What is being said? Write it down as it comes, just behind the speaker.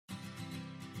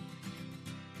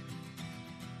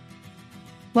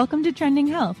Welcome to Trending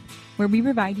Health, where we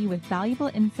provide you with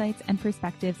valuable insights and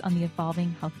perspectives on the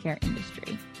evolving healthcare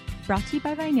industry. Brought to you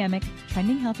by Vynamic,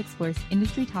 Trending Health explores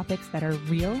industry topics that are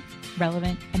real,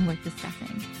 relevant, and worth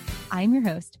discussing. I'm your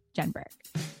host, Jen Berg.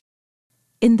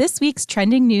 In this week's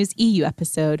Trending News EU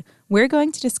episode, we're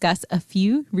going to discuss a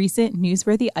few recent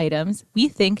newsworthy items we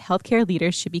think healthcare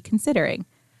leaders should be considering.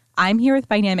 I'm here with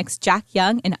Vynamic's Jack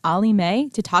Young and Ollie May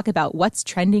to talk about what's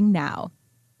trending now.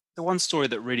 The one story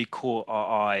that really caught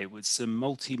our eye was some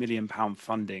multi-million-pound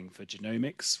funding for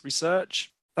genomics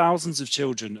research. Thousands of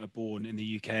children are born in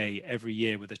the UK every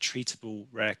year with a treatable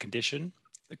rare condition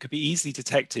that could be easily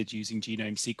detected using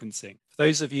genome sequencing. For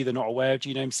those of you that are not aware of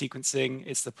genome sequencing,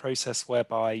 it's the process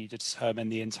whereby you determine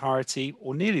the entirety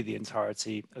or nearly the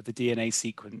entirety of the DNA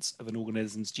sequence of an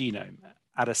organism's genome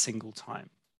at a single time.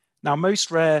 Now, most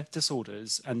rare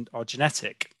disorders are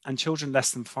genetic, and children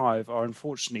less than 5 are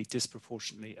unfortunately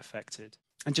disproportionately affected.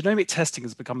 And genomic testing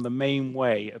has become the main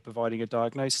way of providing a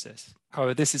diagnosis.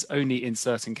 However, this is only in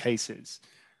certain cases.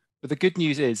 But the good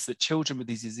news is that children with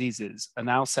these diseases are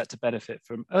now set to benefit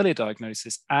from earlier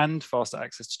diagnosis and faster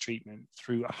access to treatment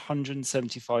through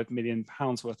 £175 million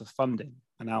worth of funding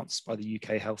announced by the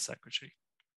UK Health Secretary.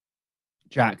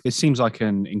 Jack, this seems like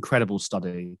an incredible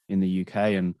study in the UK,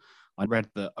 and I read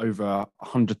that over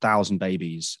 100,000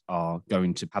 babies are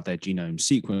going to have their genome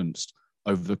sequenced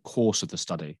over the course of the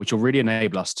study, which will really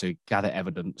enable us to gather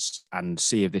evidence and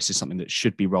see if this is something that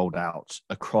should be rolled out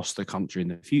across the country in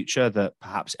the future, that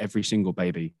perhaps every single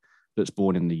baby that's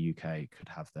born in the UK could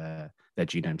have their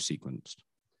genome sequenced.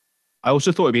 I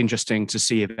also thought it'd be interesting to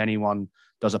see if anyone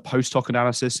does a post hoc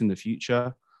analysis in the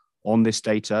future on this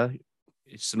data.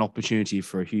 It's an opportunity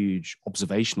for a huge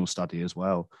observational study as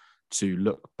well, to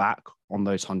look back on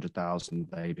those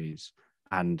 100,000 babies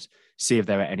and see if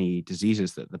there are any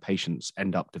diseases that the patients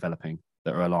end up developing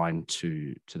that are aligned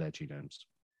to their genomes.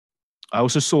 I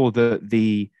also saw that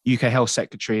the UK Health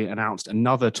Secretary announced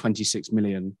another 26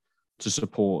 million to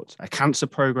support a cancer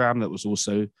program that was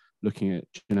also looking at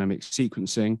genomic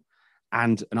sequencing,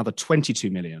 and another 22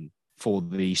 million for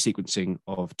the sequencing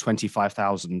of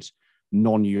 25,000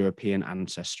 non-European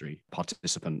ancestry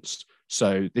participants.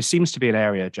 So this seems to be an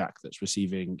area, Jack, that's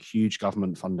receiving huge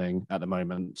government funding at the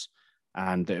moment,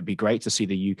 and it would be great to see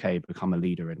the UK become a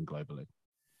leader in globally.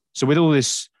 So with all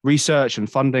this research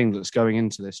and funding that's going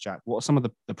into this, Jack, what are some of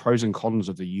the pros and cons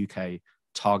of the UK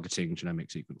targeting genomic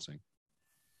sequencing?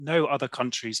 No other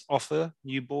countries offer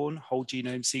newborn whole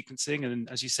genome sequencing. And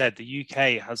as you said, the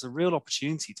UK has a real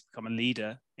opportunity to become a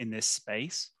leader in this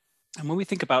space. And when we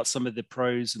think about some of the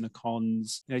pros and the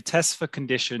cons, tests for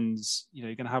conditions,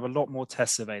 you're going to have a lot more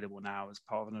tests available now as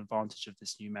part of an advantage of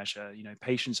this new measure.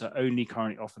 Patients are only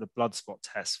currently offered a blood spot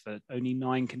test for only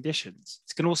 9 conditions.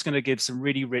 It's also going to give some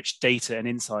really rich data and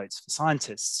insights for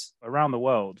scientists around the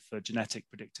world for genetic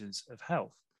predictors of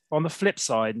health. But on the flip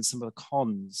side, and some of the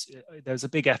cons, there's a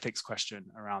big ethics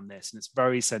question around this, and it's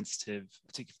very sensitive,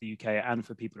 particularly for the UK and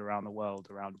for people around the world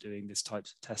around doing this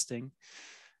types of testing.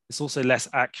 It's also less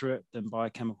accurate than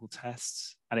biochemical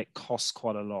tests, and it costs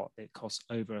quite a lot. It costs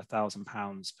over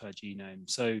 £1,000 per genome.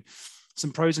 So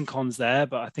some pros and cons there,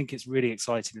 but I think it's really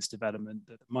exciting, this development,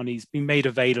 that the money's been made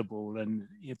available, and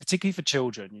particularly for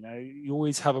children. You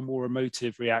always have a more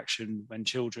emotive reaction when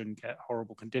children get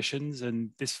horrible conditions,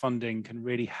 and this funding can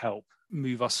really help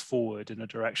move us forward in a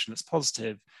direction that's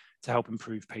positive to help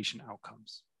improve patient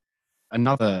outcomes.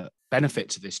 Another benefit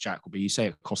to this, Jack, will be, you say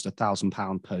it costs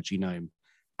 £1,000 per genome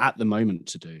at the moment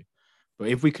to do. But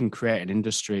if we can create an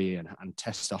industry and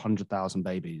test 100,000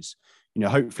 babies,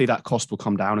 hopefully that cost will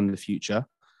come down in the future,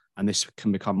 and this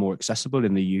can become more accessible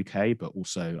in the UK, but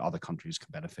also other countries can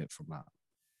benefit from that.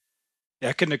 Yeah,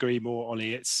 I couldn't agree more,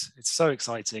 Ollie. It's so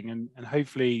exciting, and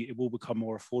hopefully it will become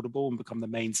more affordable and become the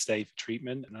mainstay for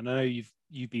treatment. And I know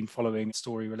you've been following a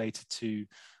story related to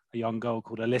a young girl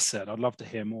called Alyssa, and I'd love to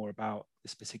hear more about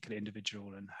this particular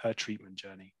individual and her treatment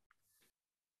journey.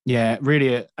 Yeah,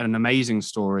 really an amazing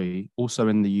story, also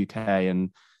in the UK, and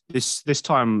this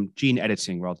time gene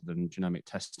editing rather than genomic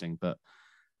testing. But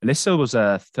Alyssa was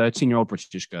a 13-year-old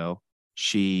British girl.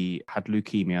 She had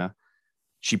leukemia.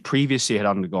 She previously had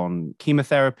undergone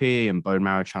chemotherapy and bone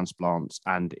marrow transplants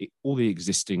and all the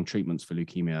existing treatments for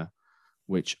leukemia,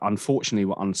 which unfortunately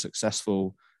were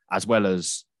unsuccessful, as well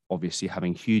as obviously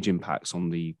having huge impacts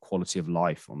on the quality of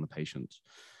life on the patients.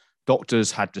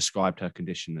 Doctors had described her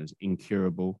condition as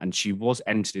incurable, and she was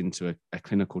entered into a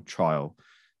clinical trial.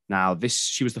 Now,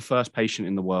 she was the first patient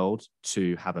in the world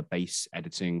to have a base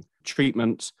editing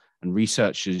treatment, and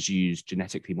researchers used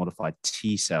genetically modified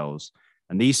T cells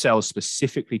And these cells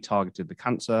specifically targeted the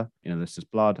cancer in Alyssa's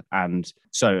blood. And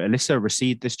so Alyssa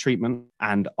received this treatment,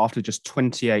 and after just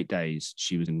 28 days,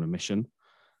 she was in remission.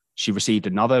 She received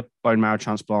another bone marrow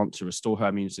transplant to restore her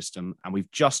immune system. And we've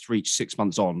just reached 6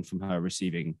 months on from her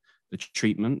receiving the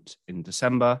treatment in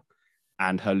December,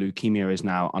 and her leukemia is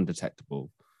now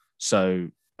undetectable. So,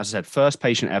 as I said, first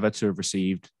patient ever to have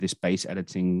received this base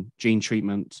editing gene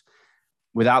treatment.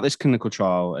 Without this clinical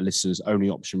trial, Alyssa's only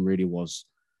option really was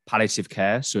palliative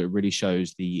care. So it really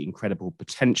shows the incredible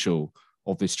potential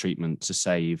of this treatment to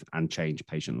save and change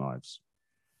patient lives.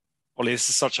 Ollie, this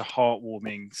is such a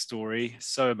heartwarming story,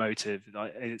 so emotive.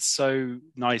 It's so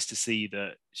nice to see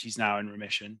that she's now in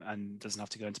remission and doesn't have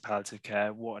to go into palliative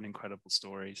care. What an incredible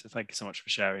story. So thank you so much for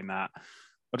sharing that.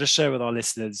 I'll just share with our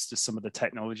listeners just some of the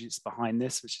technologies behind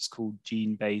this, which is called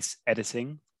gene-based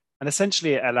editing. And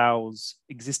essentially it allows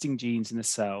existing genes in a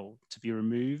cell to be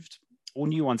removed or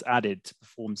new ones added to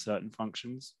perform certain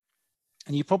functions.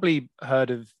 And you've probably heard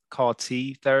of CAR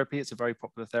T therapy. It's a very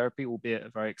popular therapy, albeit a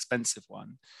very expensive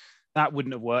one. That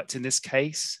wouldn't have worked in this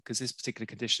case because this particular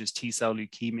condition is T-cell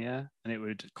leukemia, and it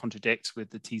would contradict with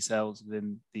the T-cells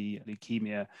within the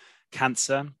leukemia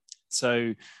cancer.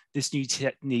 So this new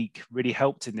technique really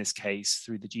helped in this case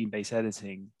through the gene-based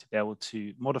editing to be able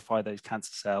to modify those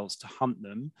cancer cells to hunt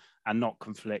them and not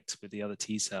conflict with the other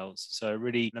T cells. So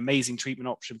really an amazing treatment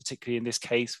option, particularly in this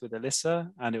case with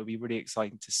Alyssa, and it will be really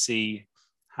exciting to see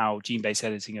how gene-based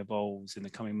editing evolves in the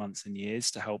coming months and years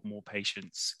to help more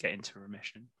patients get into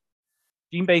remission.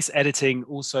 Gene-based editing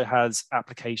also has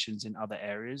applications in other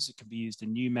areas. It can be used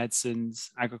in new medicines,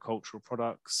 agricultural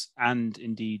products, and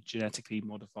indeed genetically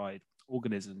modified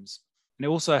organisms. And it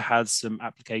also has some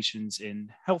applications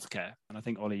in healthcare. And I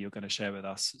think, Ollie, you're going to share with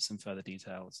us some further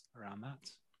details around that.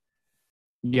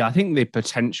 Yeah, I think the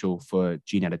potential for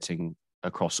gene editing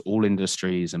across all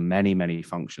industries and many, many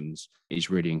functions is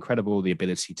really incredible. The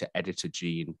ability to edit a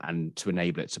gene and to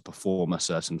enable it to perform a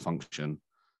certain function.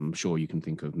 I'm sure you can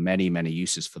think of many, many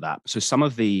uses for that. So some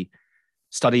of the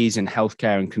studies in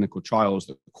healthcare and clinical trials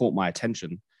that caught my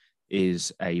attention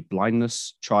is a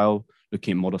blindness trial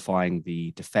looking at modifying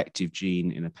the defective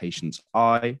gene in a patient's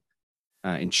eye.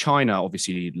 In China,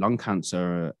 obviously, lung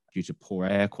cancer due to poor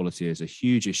air quality is a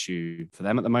huge issue for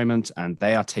them at the moment. And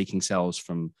they are taking cells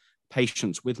from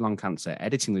patients with lung cancer,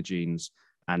 editing the genes,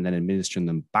 and then administering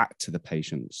them back to the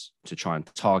patients to try and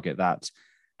target that.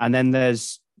 And then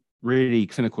there's really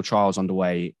clinical trials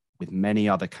underway with many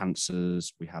other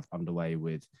cancers. We have underway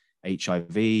with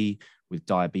HIV, with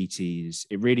diabetes.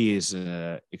 It really is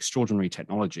an extraordinary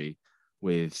technology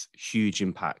with huge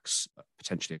impacts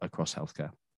potentially across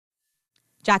healthcare.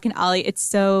 Jack and Ollie, it's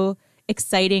so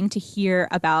exciting to hear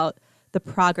about the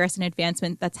progress and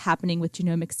advancement that's happening with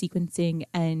genomic sequencing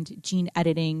and gene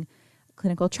editing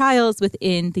clinical trials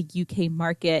within the UK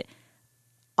market.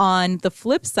 On the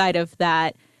flip side of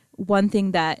that, one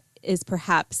thing that is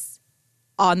perhaps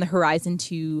on the horizon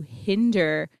to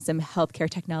hinder some healthcare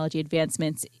technology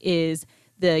advancements is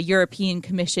the European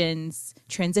Commission's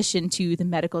transition to the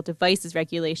medical devices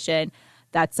regulation.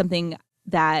 That's something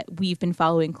that we've been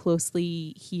following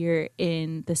closely here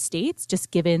in the States, just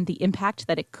given the impact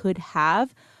that it could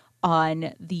have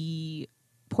on the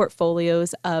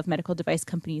portfolios of medical device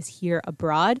companies here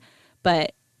abroad.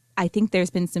 But I think there's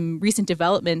been some recent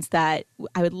developments that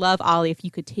I would love, Ollie, if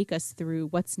you could take us through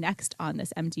what's next on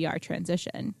this MDR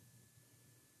transition.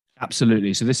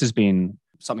 Absolutely. So this has been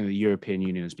something the European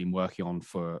Union has been working on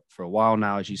for a while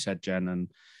now, as you said, Jen,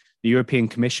 and the European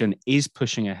Commission is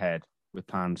pushing ahead with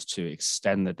plans to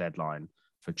extend the deadline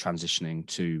for transitioning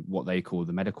to what they call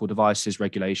the Medical Devices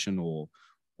Regulation or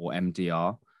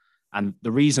MDR. And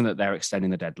the reason that they're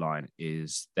extending the deadline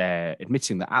is they're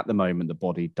admitting that at the moment, the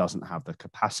body doesn't have the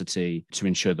capacity to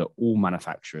ensure that all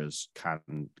manufacturers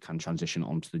can transition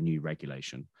onto the new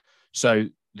regulation. So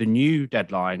the new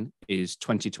deadline is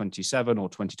 2027 or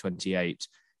 2028,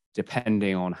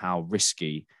 depending on how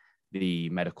risky the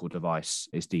medical device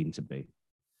is deemed to be.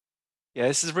 Yeah,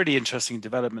 this is a really interesting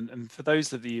development. And for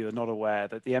those of you who are not aware,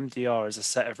 that the MDR is a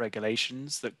set of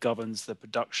regulations that governs the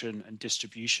production and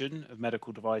distribution of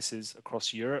medical devices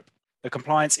across Europe. The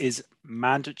compliance is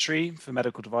mandatory for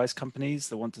medical device companies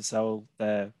that want to sell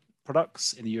their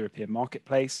products in the European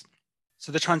marketplace.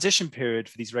 So the transition period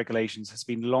for these regulations has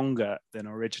been longer than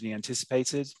originally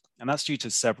anticipated. And that's due to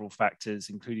several factors,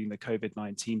 including the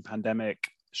COVID-19 pandemic,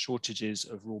 shortages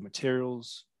of raw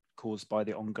materials caused by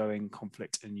the ongoing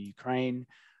conflict in Ukraine. And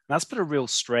that's put a real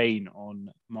strain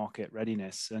on market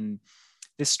readiness. And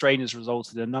this strain has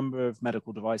resulted in a number of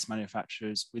medical device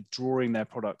manufacturers withdrawing their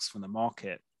products from the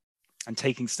market. and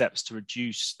taking steps to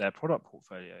reduce their product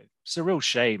portfolio. It's a real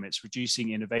shame. It's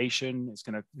reducing innovation. It's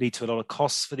going to lead to a lot of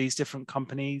costs for these different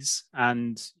companies.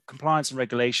 And compliance and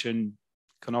regulation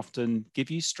can often give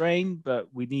you strain, but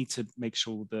we need to make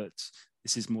sure that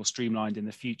this is more streamlined in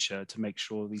the future to make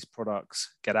sure these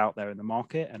products get out there in the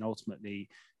market and ultimately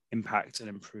impact and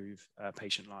improve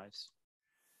patient lives.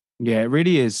 Yeah, it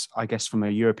really is, I guess, from a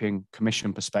European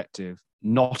Commission perspective,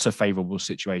 not a favorable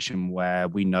situation where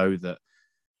we know that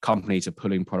companies are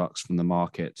pulling products from the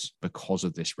market because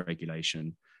of this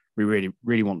regulation. We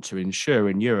really want to ensure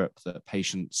in Europe that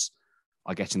patients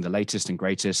are getting the latest and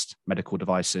greatest medical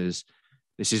devices.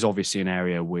 This is obviously an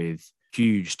area with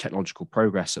huge technological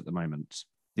progress at the moment.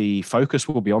 The focus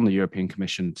will be on the European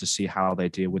Commission to see how they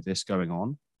deal with this going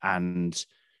on and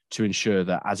to ensure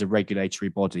that as a regulatory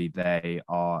body, they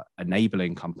are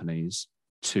enabling companies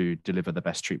to deliver the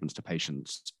best treatments to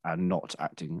patients and not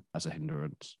acting as a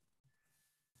hindrance.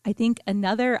 I think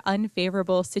another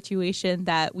unfavorable situation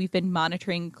that we've been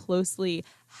monitoring closely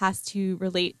has to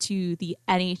relate to the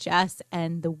NHS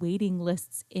and the waiting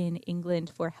lists in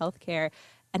England for healthcare.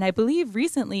 And I believe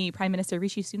recently Prime Minister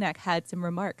Rishi Sunak had some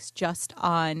remarks just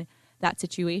on that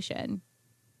situation.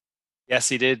 Yes,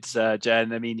 he did,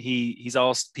 Jen. I mean, he's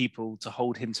asked people to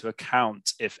hold him to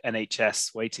account if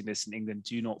NHS waiting lists in England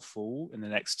do not fall in the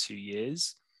next 2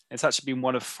 years. It's actually been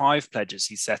one of 5 pledges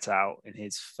he set out in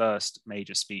his first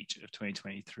major speech of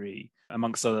 2023,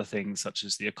 amongst other things such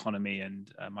as the economy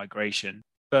and migration.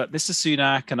 But Mr.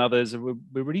 Sunak and others, we're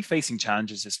really facing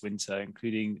challenges this winter,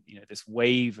 including this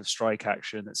wave of strike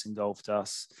action that's engulfed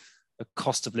us, the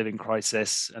cost of living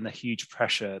crisis, and the huge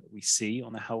pressure that we see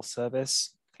on the health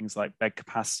service, things like bed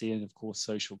capacity and, of course,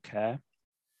 social care.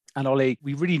 And Ollie,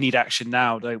 we really need action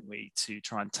now, don't we, to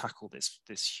try and tackle this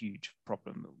huge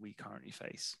problem that we currently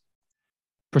face.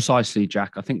 Precisely,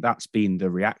 Jack. I think that's been the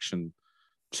reaction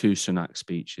to Sunak's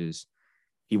speeches.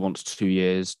 He wants 2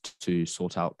 years to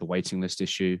sort out the waiting list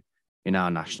issue in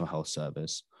our National Health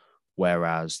Service,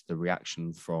 whereas the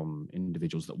reaction from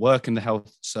individuals that work in the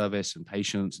health service and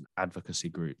patients and advocacy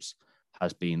groups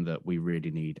has been that we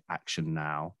really need action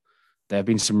now. There have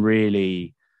been some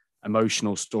really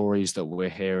emotional stories that we're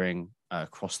hearing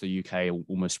across the UK,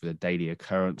 almost with a daily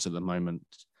occurrence at the moment.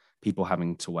 People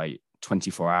having to wait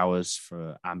 24 hours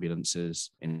for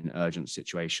ambulances in urgent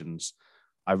situations.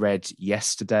 I read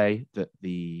yesterday that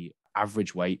the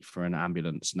average wait for an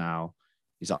ambulance now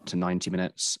is up to 90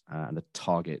 minutes and the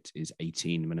target is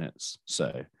 18 minutes.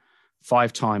 So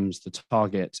 5 times the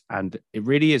target. And it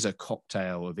really is a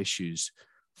cocktail of issues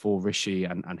for Rishi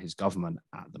and his government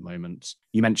at the moment.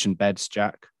 You mentioned beds,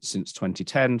 Jack, since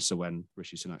 2010. So when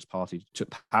Rishi Sunak's party took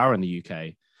power in the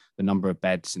UK, the number of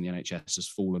beds in the NHS has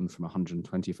fallen from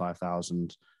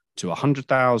 125,000 to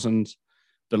 100,000.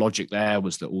 The logic there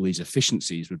was that all these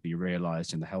efficiencies would be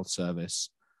realised in the health service.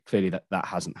 Clearly that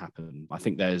hasn't happened. I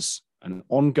think there's an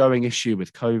ongoing issue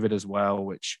with COVID as well,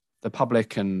 which the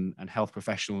public and health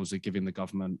professionals are giving the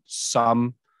government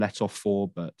some let off for,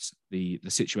 but the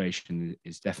situation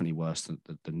is definitely worse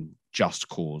than just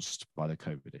caused by the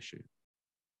COVID issue.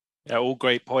 Yeah, all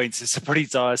great points. It's a pretty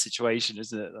dire situation,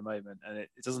 isn't it, at the moment? And it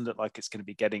doesn't look like it's going to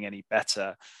be getting any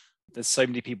better. There's so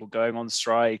many people going on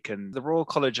strike, and the Royal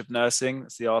College of Nursing,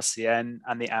 that's the RCN,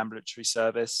 and the ambulatory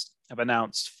service have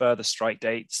announced further strike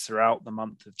dates throughout the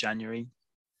month of January.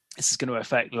 This is going to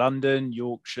affect London,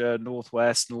 Yorkshire,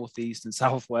 Northwest, Northeast, and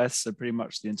Southwest, so pretty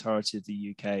much the entirety of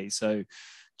the UK. So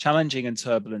challenging and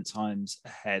turbulent times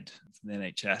ahead from the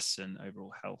NHS and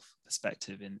overall health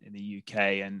perspective in the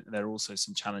UK. And there are also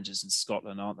some challenges in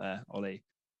Scotland, aren't there, Ollie?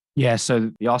 Yeah, so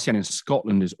the RCN in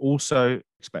Scotland is also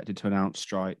expected to announce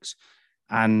strikes.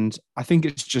 And I think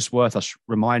it's just worth us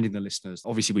reminding the listeners,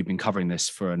 obviously we've been covering this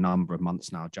for a number of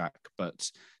months now, Jack, but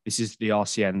this is the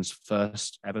RCN's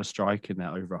first ever strike in their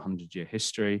over 100-year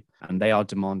history. And they are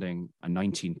demanding a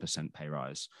 19% pay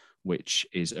rise, which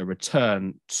is a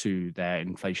return to their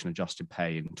inflation-adjusted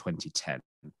pay in 2010.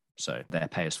 So their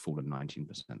pay has fallen 19%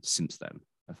 since then,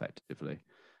 effectively.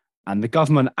 And the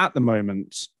government at the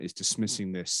moment is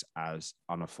dismissing this as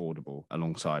unaffordable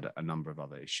alongside a number of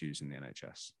other issues in the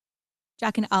NHS.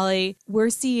 Jack and Ollie,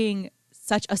 we're seeing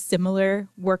such a similar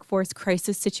workforce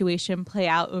crisis situation play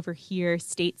out over here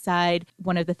stateside.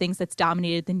 One of the things that's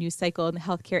dominated the news cycle in the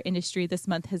healthcare industry this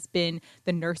month has been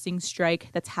the nursing strike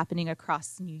that's happening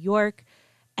across New York.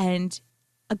 And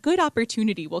a good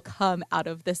opportunity will come out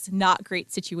of this not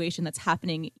great situation that's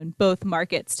happening in both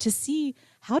markets to see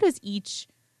how does each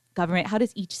government, how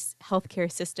does each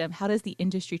healthcare system, how does the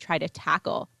industry try to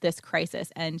tackle this crisis?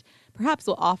 And perhaps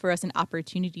will offer us an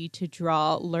opportunity to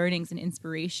draw learnings and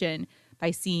inspiration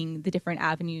by seeing the different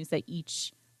avenues that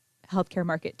each healthcare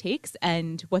market takes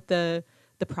and what the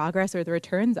progress or the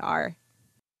returns are.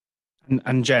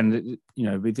 And Jen,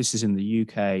 this is in the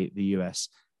UK, the US,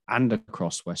 and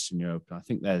across Western Europe. And I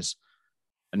think there's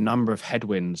a number of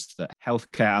headwinds that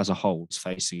healthcare as a whole is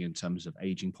facing in terms of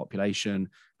aging population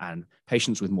and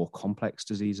patients with more complex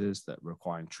diseases that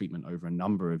require treatment over a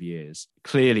number of years.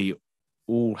 Clearly,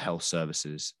 all health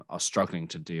services are struggling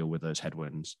to deal with those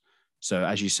headwinds. So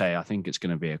as you say, I think it's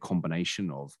going to be a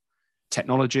combination of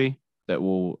technology that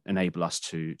will enable us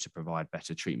to provide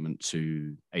better treatment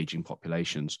to aging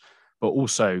populations. But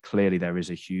also, clearly, there is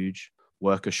a huge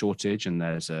worker shortage and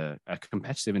there's a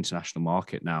competitive international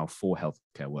market now for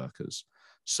healthcare workers.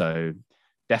 So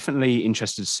definitely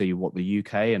interested to see what the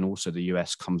UK and also the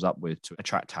US comes up with to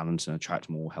attract talent and attract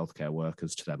more healthcare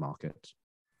workers to their market.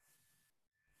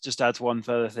 Just add one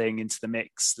further thing into the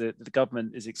mix, that the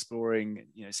government is exploring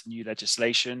some new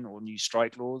legislation or new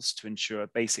strike laws to ensure a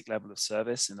basic level of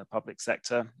service in the public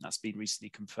sector. That's been recently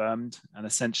confirmed, and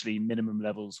essentially minimum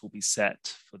levels will be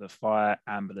set for the fire,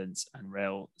 ambulance and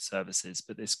rail services,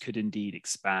 but this could indeed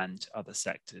expand to other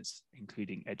sectors,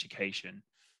 including education.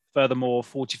 Furthermore,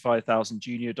 45,000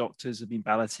 junior doctors have been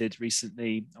balloted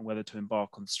recently on whether to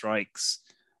embark on strikes,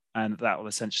 and that will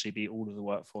essentially be all of the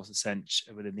workforce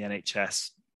within the NHS,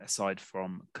 aside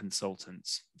from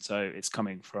consultants. So it's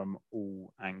coming from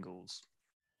all angles.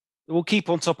 We'll keep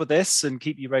on top of this and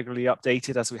keep you regularly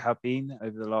updated as we have been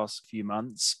over the last few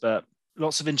months. But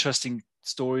lots of interesting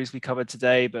stories we covered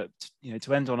today. But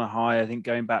to end on a high, I think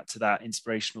going back to that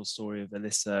inspirational story of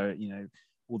Alyssa,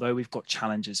 although we've got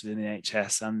challenges within the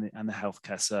NHS and the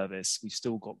healthcare service, we've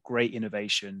still got great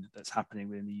innovation that's happening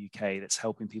within the UK that's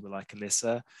helping people like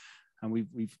Alyssa. And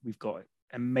we've got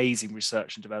amazing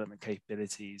research and development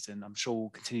capabilities, and I'm sure we'll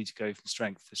continue to go from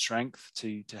strength to strength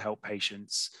to help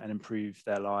patients and improve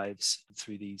their lives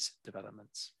through these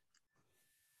developments.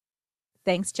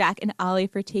 Thanks, Jack and Ali,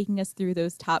 for taking us through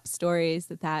those top stories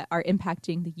that are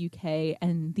impacting the UK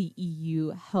and the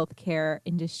EU healthcare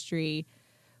industry.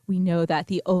 We know that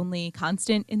the only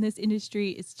constant in this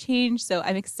industry is change, so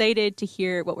I'm excited to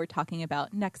hear what we're talking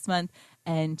about next month.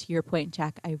 And to your point,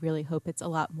 Jack, I really hope it's a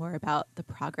lot more about the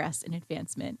progress and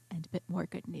advancement and a bit more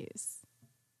good news.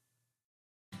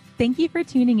 Thank you for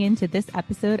tuning in to this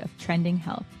episode of Trending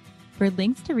Health. For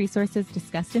links to resources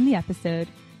discussed in the episode,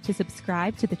 to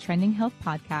subscribe to the Trending Health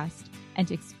podcast, and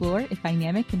to explore if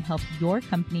Vynamic can help your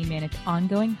company manage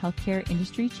ongoing healthcare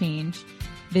industry change,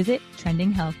 visit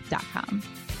trendinghealth.com.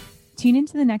 Tune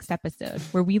into the next episode,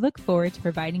 where we look forward to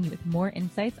providing you with more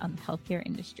insights on the healthcare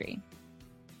industry.